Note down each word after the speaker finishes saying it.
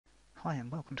Hi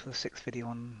and welcome to the sixth video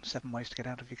on 7 ways to get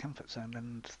out of your comfort zone,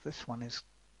 and this one is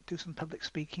do some public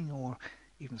speaking, or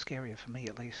even scarier for me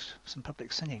at least, some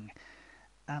public singing.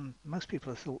 And most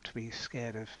people are thought to be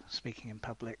scared of speaking in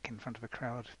public in front of a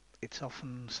crowd. It's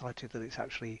often cited that it's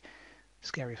actually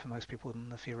scarier for most people than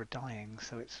the fear of dying,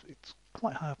 so it's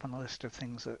quite high up on the list of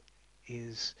things that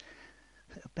is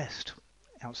at best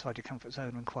outside your comfort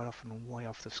zone and quite often way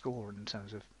off the score in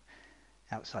terms of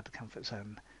outside the comfort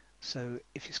zone. So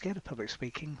if you're scared of public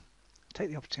speaking, take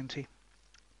the opportunity,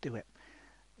 do it.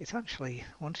 It's actually,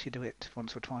 once you do it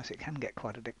once or twice, it can get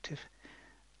quite addictive,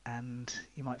 and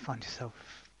you might find yourself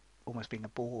almost being a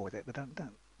bore with it. But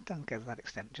don't go to that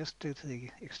extent. Just do to the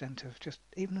extent of just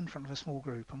even in front of a small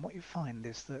group. And what you find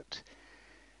is that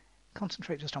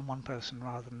concentrate just on one person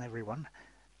rather than everyone.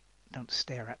 Don't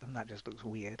stare at them. That just looks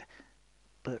weird.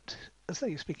 But as though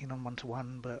you're speaking on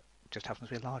one-to-one, but just happens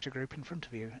to be a larger group in front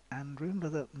of you. And remember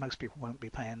that most people won't be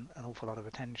paying an awful lot of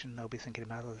attention. They'll be thinking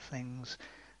about other things.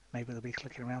 Maybe they'll be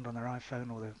clicking around on their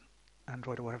iPhone or their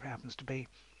Android or whatever it happens to be.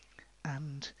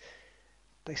 And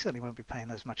they certainly won't be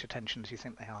paying as much attention as you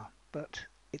think they are. But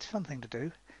it's a fun thing to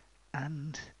do.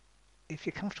 And if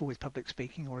you're comfortable with public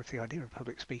speaking, or if the idea of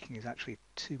public speaking is actually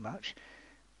too much,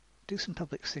 do some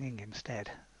public singing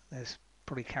instead. There's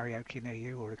probably karaoke near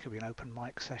you, or it could be an open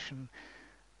mic session,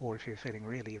 or if you're feeling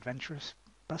really adventurous,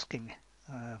 busking.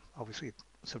 Obviously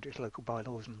subject to local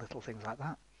bylaws and little things like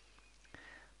that.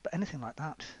 But anything like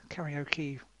that,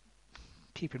 karaoke,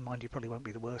 keep in mind you probably won't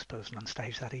be the worst person on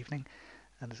stage that evening.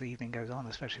 And as the evening goes on,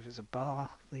 especially if it's a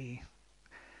bar, the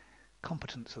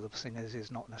competence of the singers is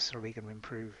not necessarily going to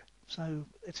improve. So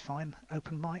it's fine.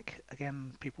 Open mic,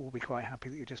 again, people will be quite happy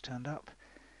that you just turned up,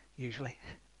 usually.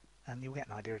 And you'll get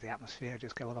an idea of the atmosphere.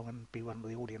 Just go along and be one of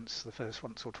the audience the first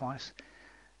once or twice.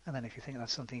 And then if you think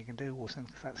that's something you can do, or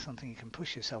think that's something you can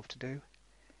push yourself to do,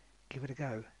 give it a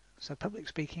go. So public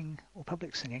speaking or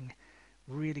public singing,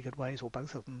 really good ways, or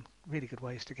both of them, really good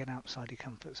ways to get outside your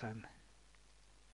comfort zone.